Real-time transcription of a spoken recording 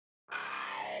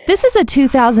This is a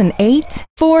 2008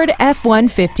 Ford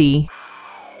F-150.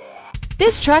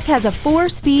 This truck has a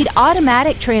 4-speed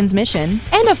automatic transmission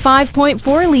and a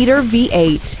 5.4-liter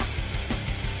V8.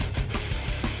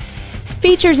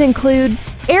 Features include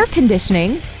air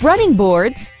conditioning, running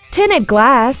boards, tinted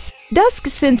glass,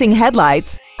 dusk-sensing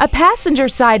headlights, a passenger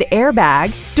side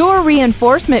airbag, door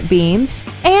reinforcement beams,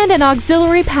 and an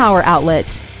auxiliary power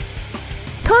outlet.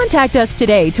 Contact us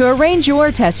today to arrange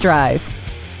your test drive.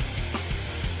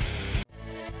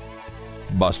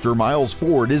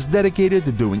 BusterMilesFord is dedicated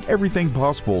to doing everything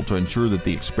possible to ensure that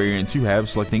the experience you have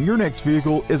selecting your next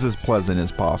vehicle is as pleasant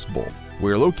as possible.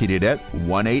 We're located at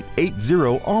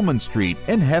 1880 Almon Street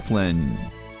in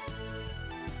Heflin.